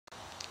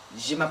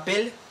Je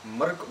m'appelle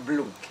Mark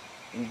Blunk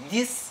and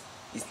this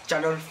is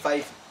Channel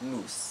 5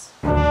 News.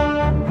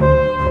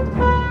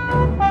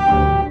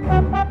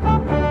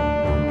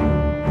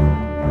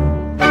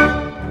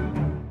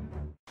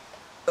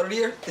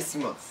 Earlier this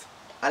month,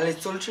 Allied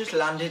soldiers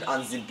landed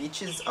on the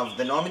beaches of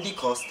the Normandy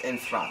coast in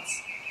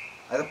France.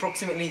 At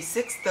approximately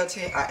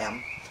 6:30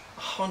 am,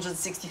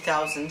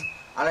 160,000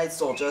 Allied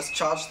soldiers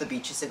charged the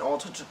beaches in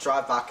order to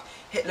drive back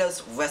Hitler's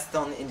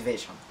Western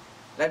invasion.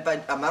 Led by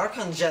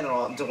American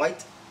General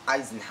Dwight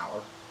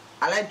Eisenhower,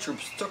 Allied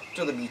troops took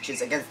to the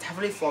beaches against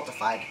heavily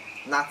fortified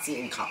Nazi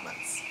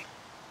encampments.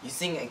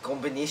 Using a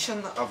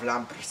combination of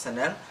land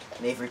personnel,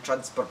 naval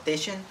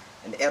transportation,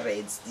 and air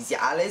raids,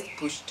 the Allies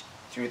pushed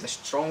through the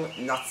strong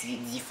Nazi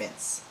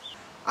defense.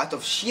 Out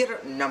of sheer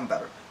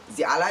number,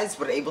 the Allies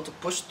were able to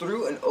push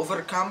through and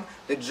overcome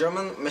the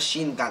German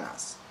machine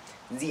gunners.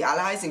 The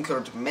Allies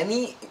incurred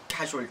many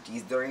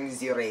casualties during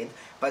the raid,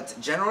 but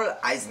General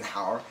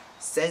Eisenhower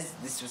says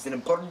this was an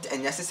important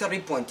and necessary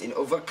point in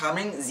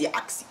overcoming the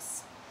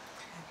Axis.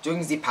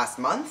 During the past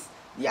month,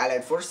 the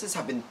Allied forces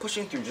have been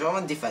pushing through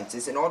German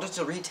defenses in order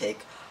to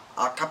retake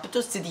our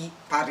capital city,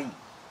 Paris.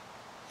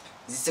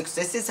 These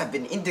successes have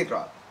been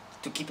integral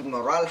to keeping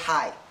morale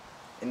high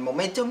and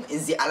momentum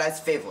in the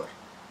Allies' favor.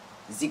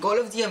 The goal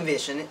of the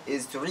invasion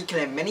is to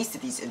reclaim many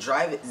cities and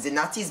drive the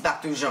Nazis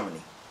back to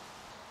Germany.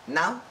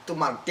 Now to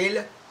Mark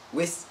Taylor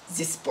with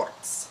the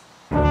sports.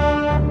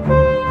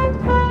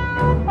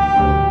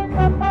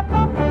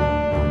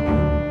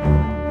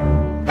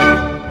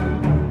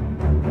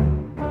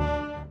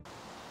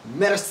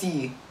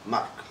 Merci,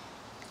 Mark.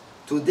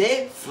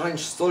 Today,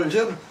 French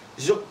soldier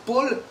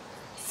Jacques-Paul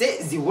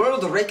set the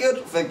world record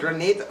for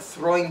grenade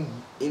throwing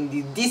in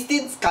the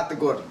distance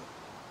category.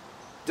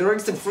 During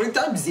some free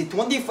time, the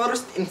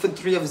 21st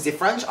Infantry of the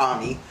French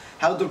Army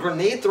held a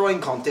grenade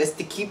throwing contest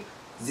to keep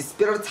the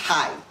spirits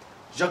high.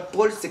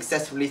 Jacques-Paul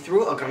successfully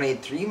threw a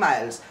grenade 3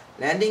 miles,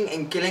 landing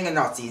and killing a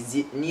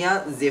Nazi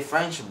near the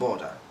French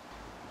border.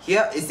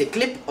 Here is a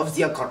clip of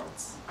the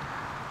occurrence.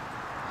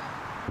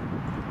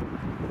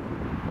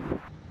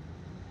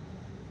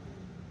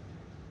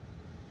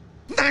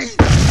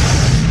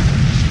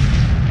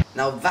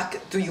 Now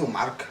back to you,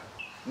 Mark.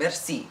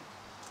 Merci.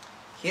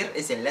 Here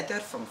is a letter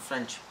from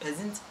French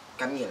peasant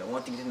Camille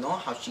wanting to know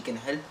how she can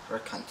help her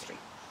country.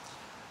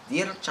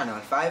 Dear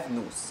Channel 5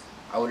 News,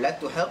 I would like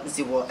to help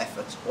the war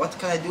effort. What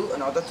can I do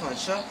in order to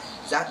ensure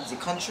that the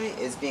country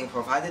is being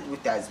provided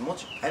with as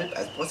much help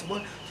as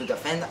possible to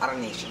defend our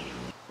nation?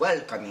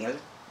 Well, Camille,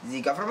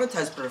 the government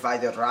has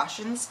provided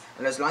rations,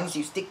 and as long as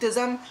you stick to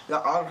them, you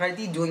are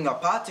already doing your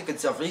part to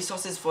conserve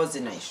resources for the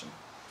nation.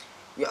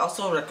 We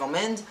also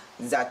recommend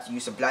that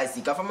you supply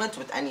the government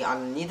with any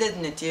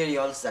unneeded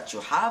materials that you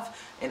have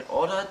in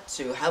order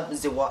to help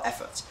the war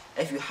effort.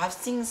 If you have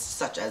things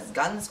such as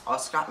guns or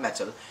scrap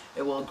metal,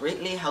 it will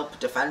greatly help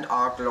defend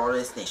our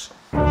glorious nation.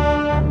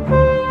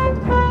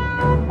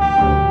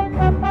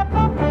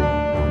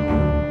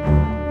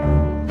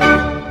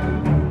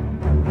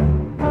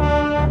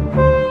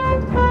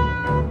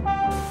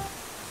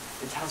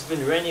 It has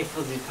been raining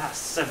for the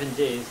past 7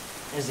 days,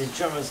 and the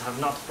Germans have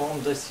not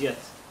bombed us yet.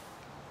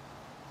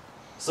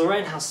 The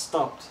rain has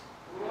stopped.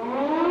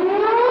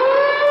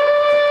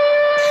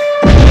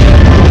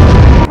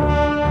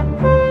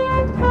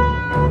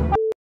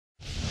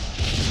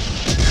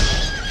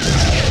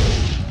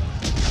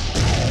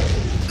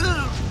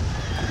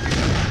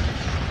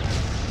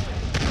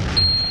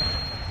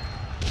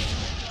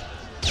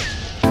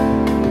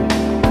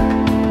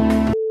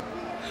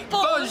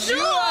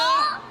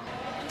 Bonjour!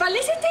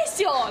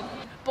 Félicitations!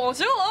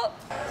 Bonjour!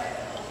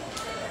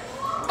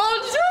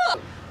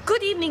 Bonjour!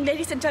 Good evening,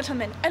 ladies and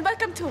gentlemen, and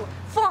welcome to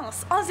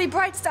France on the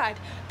Bright Side,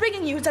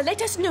 bringing you the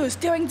latest news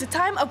during the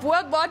time of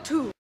World War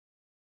II.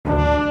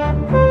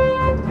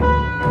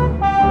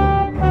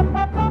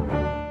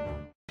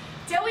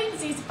 During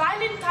these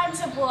violent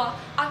times of war,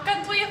 our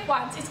country of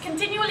France is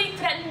continually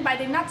threatened by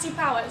the Nazi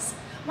powers.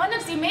 One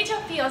of the major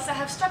fears that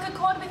have struck a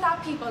chord with our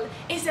people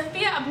is the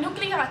fear of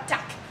nuclear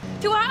attack.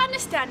 To our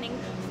understanding,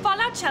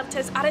 fallout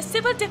shelters are a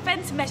civil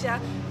defense measure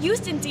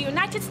used in the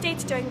United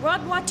States during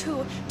World War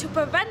II to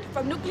prevent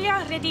from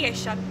nuclear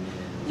radiation.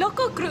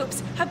 Local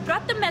groups have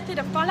brought the method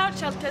of fallout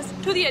shelters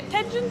to the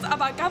attention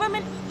of our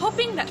government,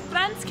 hoping that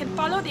France can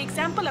follow the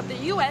example of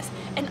the US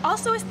and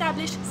also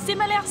establish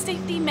similar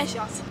safety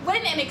measures.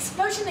 When an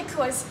explosion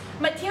occurs,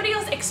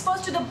 materials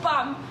exposed to the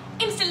bomb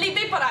instantly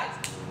vaporize,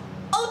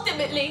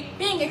 ultimately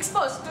being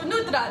exposed to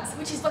neutrons,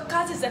 which is what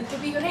causes them to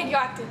be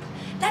radioactive.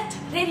 That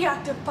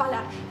radioactive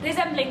fallout,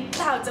 resembling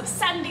clouds of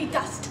sandy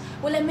dust,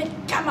 will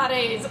emit gamma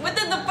rays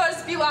within the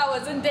first few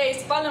hours and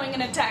days following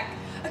an attack.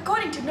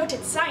 According to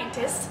noted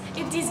scientists,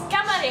 if these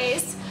gamma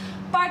rays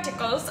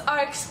particles are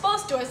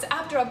exposed to us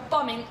after a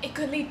bombing, it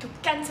could lead to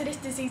cancerous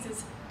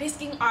diseases,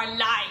 risking our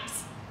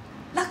lives.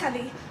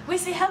 Luckily,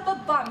 with the help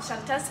of bomb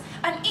shelters,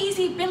 an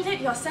easy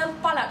build-it-yourself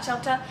fallout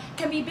shelter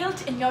can be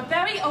built in your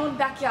very own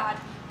backyard.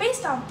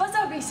 Based on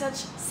further research,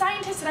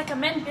 scientists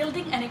recommend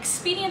building an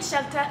expedient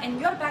shelter in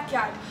your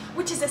backyard,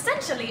 which is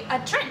essentially a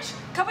trench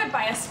covered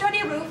by a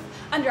sturdy roof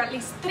under at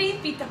least 3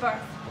 feet of earth.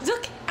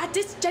 Look at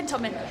this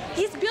gentleman.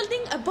 He's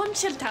building a bomb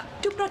shelter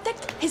to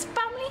protect his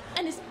family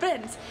and his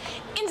friends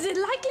in the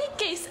likely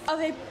case of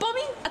a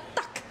bombing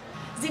attack.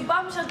 The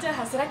bomb shelter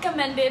has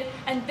recommended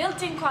and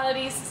built-in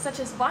qualities such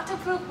as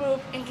waterproof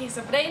roof in case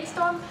of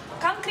rainstorm,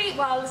 concrete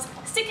walls,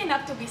 thick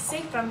enough to be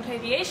safe from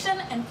radiation,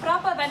 and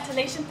proper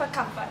ventilation for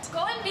comfort. Go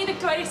and be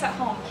victorious at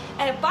home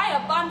and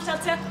buy a bomb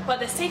shelter for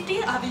the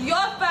safety of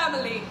your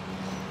family.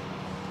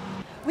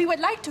 We would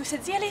like to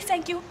sincerely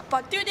thank you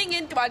for tuning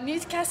in to our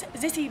newscast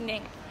this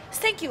evening.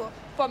 Thank you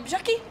from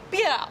Jackie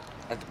Pierre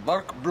and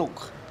Mark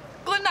Blok.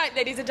 Good night,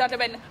 ladies and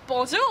gentlemen.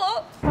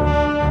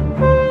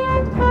 Bonjour.